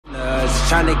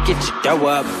trying to get your dough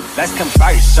up. Let's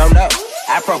converse, show up.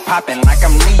 Afro popping like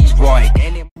I'm Leroy.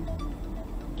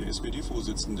 Der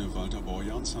SPD-Vorsitzende Walter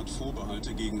Borjans hat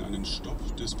Vorbehalte gegen einen Stopp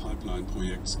des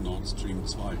Pipeline-Projekts Nord Stream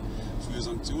 2. Für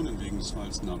Sanktionen wegen des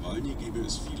Falls Nawalny gebe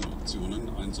es viele Optionen.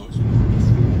 Ein solcher...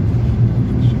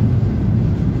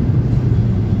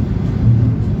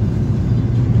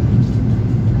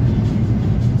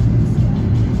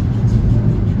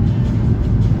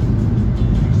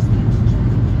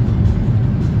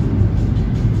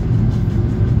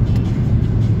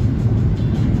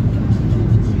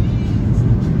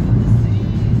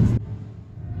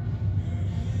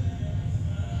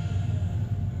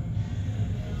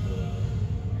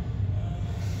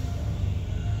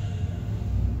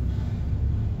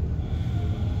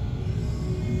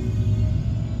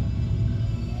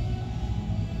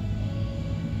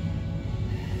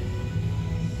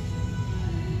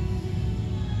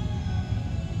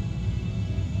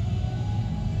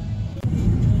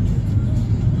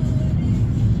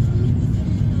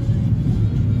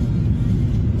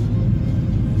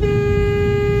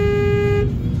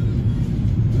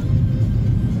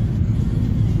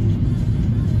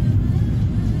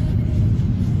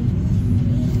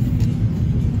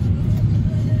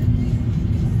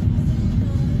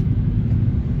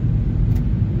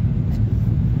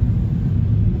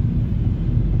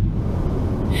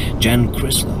 Jan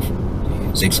Krislov,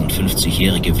 die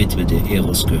 56-jährige Witwe der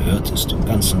Eros gehört, ist im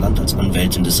ganzen Land als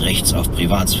Anwältin des Rechts auf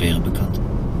Privatsphäre bekannt.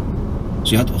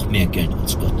 Sie hat auch mehr Geld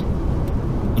als Gott.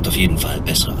 Und auf jeden Fall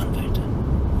bessere Anwälte.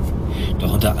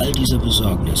 Doch unter all dieser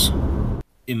Besorgnis,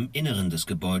 im Inneren des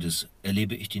Gebäudes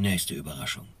erlebe ich die nächste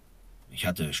Überraschung. Ich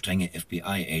hatte strenge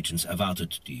FBI-Agents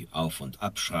erwartet, die auf- und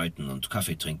abschreiten und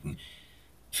Kaffee trinken,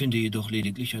 finde jedoch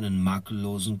lediglich einen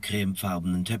makellosen,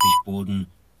 cremefarbenen Teppichboden,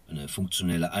 eine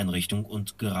funktionelle Einrichtung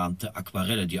und gerahmte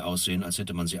Aquarelle, die aussehen, als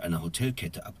hätte man sie einer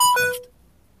Hotelkette abgekauft.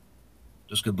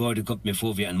 Das Gebäude kommt mir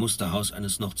vor wie ein Musterhaus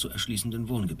eines noch zu erschließenden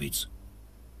Wohngebiets.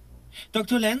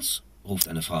 »Dr. Lenz«, ruft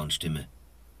eine Frauenstimme.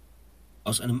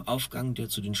 Aus einem Aufgang, der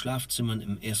zu den Schlafzimmern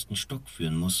im ersten Stock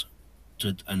führen muss,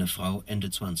 tritt eine Frau Ende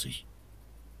 20.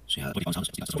 Sie hat...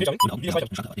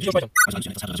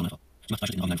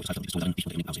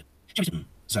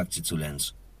 sagt sie zu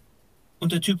Lenz.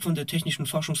 Und der Typ von der technischen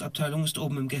Forschungsabteilung ist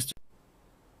oben im Gäste...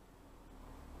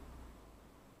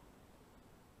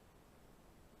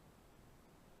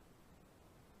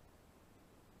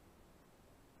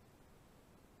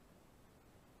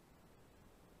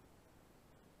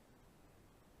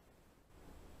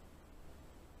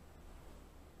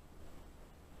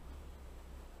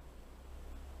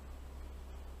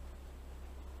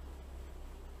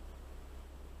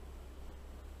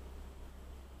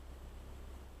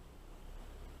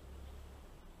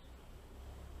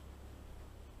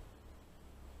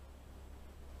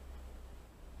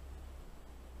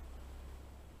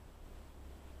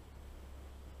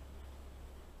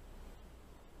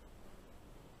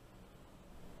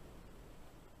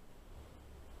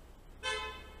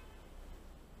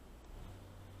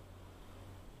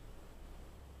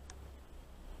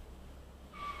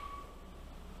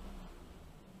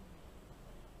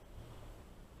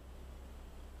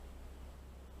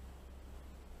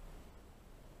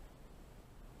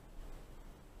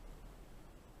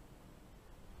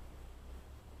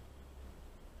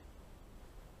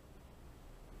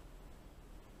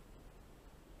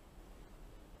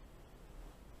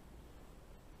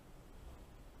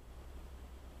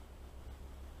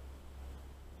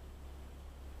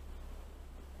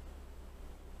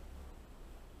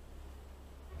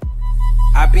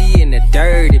 I be in the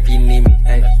dirt if you need me,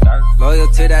 ayy. Loyal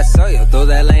to that soil, though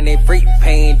that lane ain't free.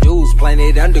 Paying dues,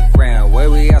 planet underground, where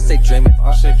we all stay dreaming.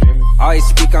 Always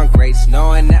speak on grace,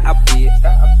 knowing that I be it.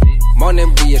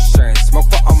 Morning reassurance, smoke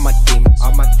for all my demons.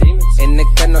 In the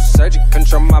cut, no surgery,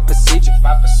 control my procedure.